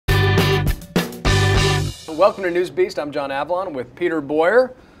Welcome to Newsbeast. I'm John Avlon with Peter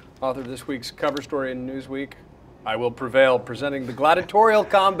Boyer, author of this week's cover story in Newsweek, I Will Prevail, presenting the gladiatorial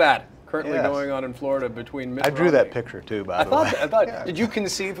combat currently going on in Florida between Mitt Romney. I drew that picture too, by the way. I thought, yeah. Did you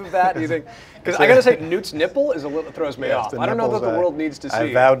conceive of that? Do you think? Because I got to say, Newt's nipple is a little throws me off. I don't know that the world needs to see.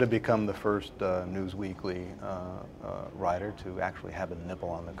 I vowed to become the first Newsweekly writer to actually have a nipple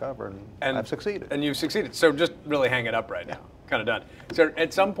on the cover, and I've succeeded. And you've succeeded. So just really hang it up right now. Kind of done. So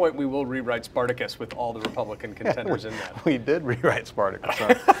at some point we will rewrite Spartacus with all the Republican contenders in that. We did rewrite Spartacus.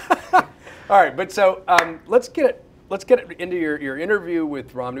 All right, but so let's get into your interview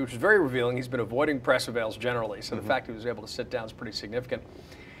with Romney, which is very revealing. He's been avoiding press avails generally, so the fact he was able to sit down is pretty significant.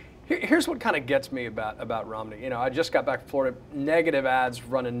 Here's what kind of gets me about Romney. You know, I just got back from Florida. Negative ads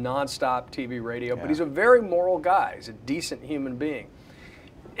running nonstop, TV, radio, but he's a very moral guy. He's a decent human being.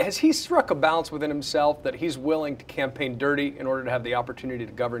 Has he struck a balance within himself that he's willing to campaign dirty in order to have the opportunity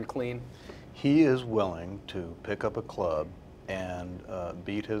to govern clean? He is willing to pick up a club and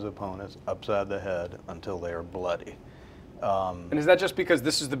beat his opponents upside the head until they are bloody. And is that just because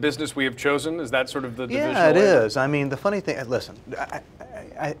this is the business we have chosen? Is that sort of the division? Yeah, it is. I mean, the funny thing, listen,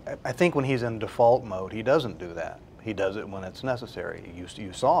 I think when he's in default mode, he doesn't do that. He does it when it's necessary.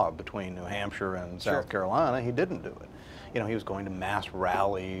 You saw between New Hampshire and South Carolina, he didn't do it. You know, he was going to mass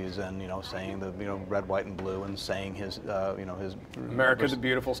rallies and, you know, saying the, red, white, and blue, and saying his, his America the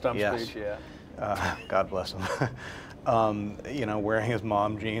Beautiful stump speech, God bless him. You know, wearing his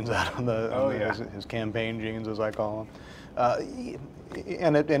mom jeans out on the, his campaign jeans, as I call them.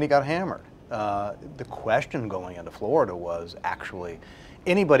 And he got hammered. The question going into Florida was actually,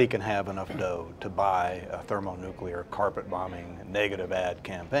 anybody can have enough dough to buy a thermonuclear carpet bombing negative ad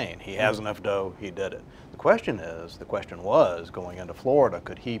campaign. He has enough dough, he did it. The question was, going into Florida,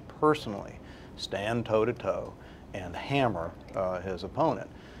 could he personally stand toe-to-toe and hammer his opponent?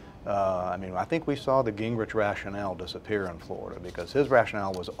 I mean, I think we saw the Gingrich rationale disappear in Florida, because his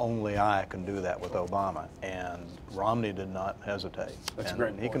rationale was only I can do that with Obama, and Romney did not hesitate. That's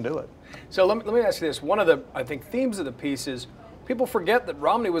great. He can do it. So let me ask you this. One of the, I think, themes of the piece is people forget that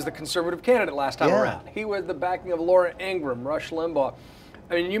Romney was the conservative candidate last time around. He was the backing of Laura Ingraham, Rush Limbaugh.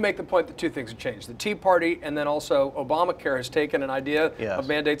 I mean, you make the point that two things have changed. The Tea Party and then also Obamacare has taken an idea of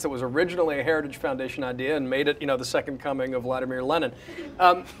mandates that was originally a Heritage Foundation idea and made it, the second coming of Vladimir Lenin.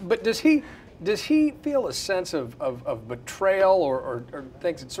 But does he feel a sense of betrayal or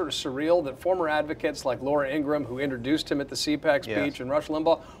thinks it's sort of surreal that former advocates like Laura Ingraham, who introduced him at the CPAC speech, and Rush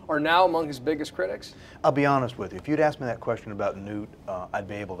Limbaugh are now among his biggest critics? I'll be honest with you. If you'd asked me that question about Newt, I'd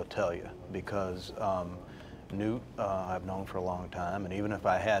be able to tell you, because Newt I've known for a long time, and even if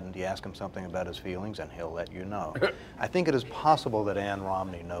I hadn't, you ask him something about his feelings and he'll let you know. I think it is possible that Ann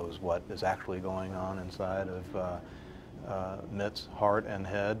Romney knows what is actually going on inside of Mitt's heart and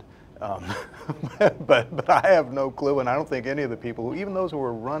head, but I have no clue, and I don't think any of the people, even those who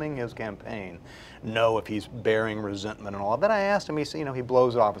are running his campaign, know if he's bearing resentment and all. Then I asked him, he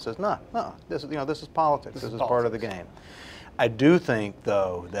blows it off and says, no, this is politics. This is part of the game. I do think,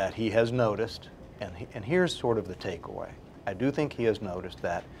 though, that he has noticed, and here's sort of the takeaway. I do think he has noticed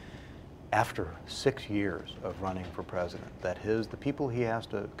that after 6 years of running for president, that the people he has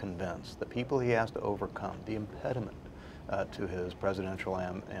to convince, the people he has to overcome, the impediment to his presidential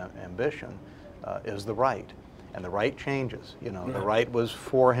ambition is the right. And the right changes. The right was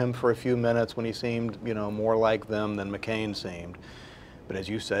for him for a few minutes when he seemed, more like them than McCain seemed. But as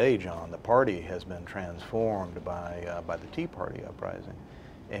you say, John, the party has been transformed by the Tea Party uprising.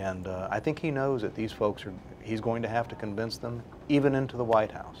 And I think he knows that these folks he's going to have to convince them, even into the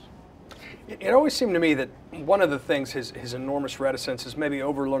White House. It always seemed to me that one of the things, his enormous reticence, is maybe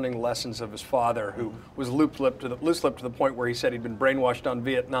overlearning lessons of his father, who was loose-lipped to the point where he said he'd been brainwashed on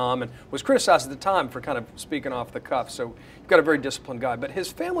Vietnam and was criticized at the time for kind of speaking off the cuff. So you've got a very disciplined guy. But his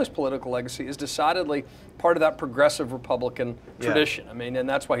family's political legacy is decidedly part of that progressive Republican tradition. I mean, and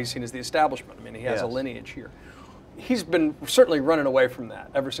that's why he's seen as the establishment. I mean, he has a lineage here. He's been certainly running away from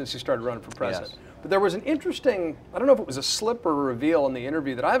that ever since he started running for president. But there was an interesting, I don't know if it was a slip or a reveal in the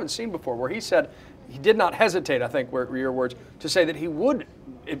interview that I haven't seen before, where he said he did not hesitate, I think were your words, to say that he would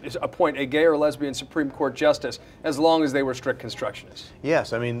appoint a gay or lesbian Supreme Court justice as long as they were strict constructionists.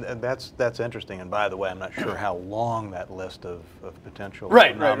 Yes, I mean, that's interesting. And by the way, I'm not sure how long that list of potential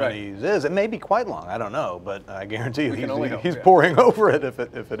nominees is. It may be quite long, I don't know, but I guarantee you he's pouring over it if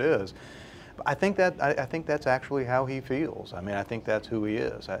it is. I think that's actually how he feels. I mean, I think that's who he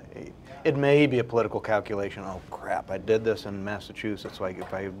is. It may be a political calculation. Oh crap! I did this in Massachusetts. So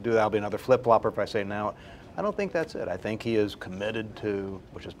if I do that, I'll be another flip-flopper. If I say now, I don't think that's it. I think he is committed to,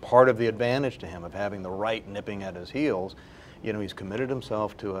 which is part of the advantage to him of having the right nipping at his heels, You know, he's committed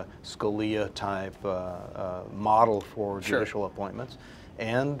himself to a Scalia-type model for judicial appointments.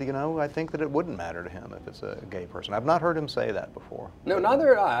 And, you know, I think that it wouldn't matter to him if it's a gay person. I've not heard him say that before. No, neither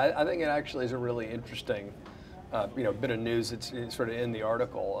had I. I think it actually is a really interesting you know, bit of news. It's sort of in the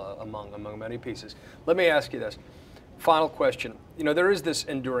article among many pieces. Let me ask you this. Final question. You know, there is this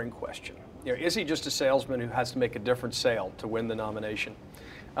enduring question. You know, is he just a salesman who has to make a different sale to win the nomination?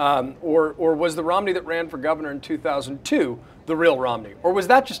 Or was the Romney that ran for governor in 2002 the real Romney? Or was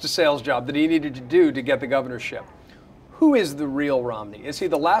that just a sales job that he needed to do to get the governorship? Who is the real Romney? Is he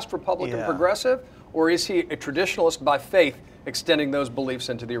the last Republican progressive, or is he a traditionalist by faith extending those beliefs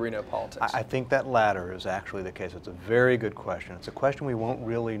into the arena of politics? I think that latter is actually the case. It's a very good question. It's a question we won't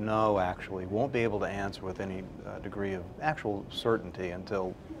really know, actually, won't be able to answer with any degree of actual certainty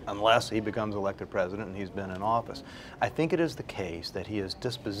unless he becomes elected president and he's been in office. I think it is the case that he is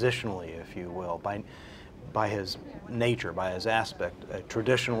dispositionally, if you will, by his nature, by his aspect, a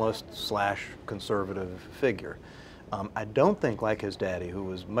traditionalist/conservative figure. I don't think, like his daddy, who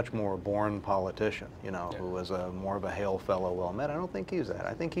was much more a born politician, you know, who was more of a hail fellow, well met. I don't think he's that.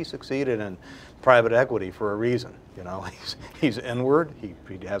 I think he succeeded in private equity for a reason. You know, he's inward. He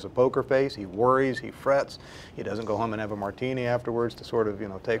has a poker face. He worries. He frets. He doesn't go home and have a martini afterwards to sort of, you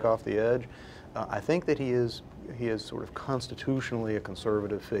know, take off the edge. I think that he is sort of constitutionally a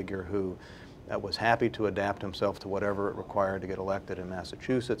conservative figure who was happy to adapt himself to whatever it required to get elected in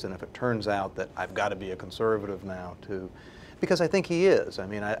Massachusetts. And if it turns out that I've got to be a conservative now too, because I think he is. I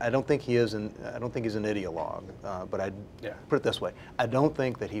mean, I don't think he is. I don't think he's an ideologue. But I put it this way: I don't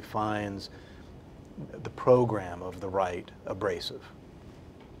think that he finds the program of the right abrasive.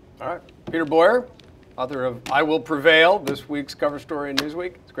 All right, Peter Boyer, author of "I Will Prevail," this week's cover story in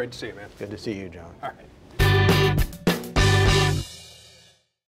Newsweek. It's great to see you, man. Good to see you, John. All right.